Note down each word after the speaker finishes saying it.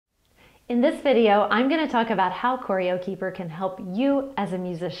In this video, I'm going to talk about how ChoreoKeeper can help you as a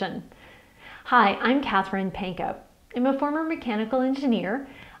musician. Hi, I'm Catherine Panko. I'm a former mechanical engineer.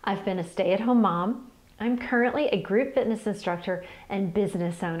 I've been a stay-at-home mom. I'm currently a group fitness instructor and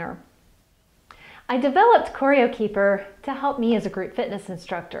business owner. I developed ChoreoKeeper to help me as a group fitness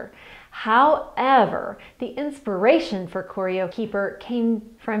instructor. However, the inspiration for ChoreoKeeper came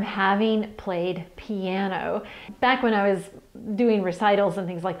from having played piano. Back when I was doing recitals and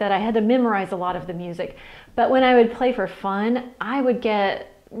things like that, I had to memorize a lot of the music. But when I would play for fun, I would get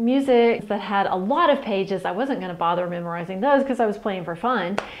music that had a lot of pages. I wasn't going to bother memorizing those because I was playing for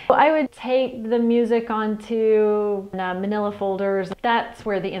fun. I would take the music onto manila folders. That's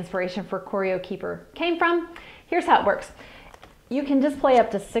where the inspiration for ChoreoKeeper came from. Here's how it works. You can just play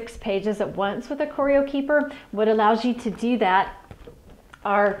up to 6 pages at once with a ChoreoKeeper. What allows you to do that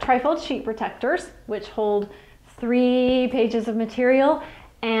are trifold sheet protectors, which hold 3 pages of material,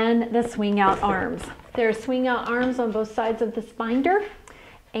 and the swing out arms. There are swing out arms on both sides of this binder,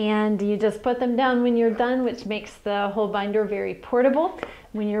 and you just put them down when you're done, which makes the whole binder very portable.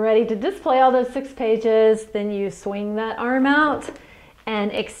 When you're ready to display all those 6 pages, then you swing that arm out and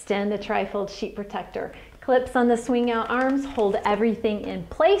extend the trifold sheet protector. Clips on the swing out arms hold everything in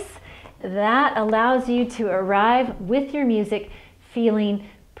place. That allows you to arrive with your music feeling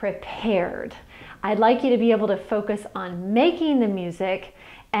prepared. I'd like you to be able to focus on making the music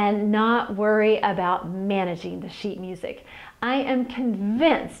and not worry about managing the sheet music. I am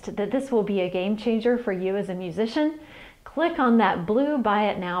convinced that this will be a game changer for you as a musician. Click on that blue Buy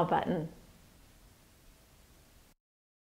It Now button.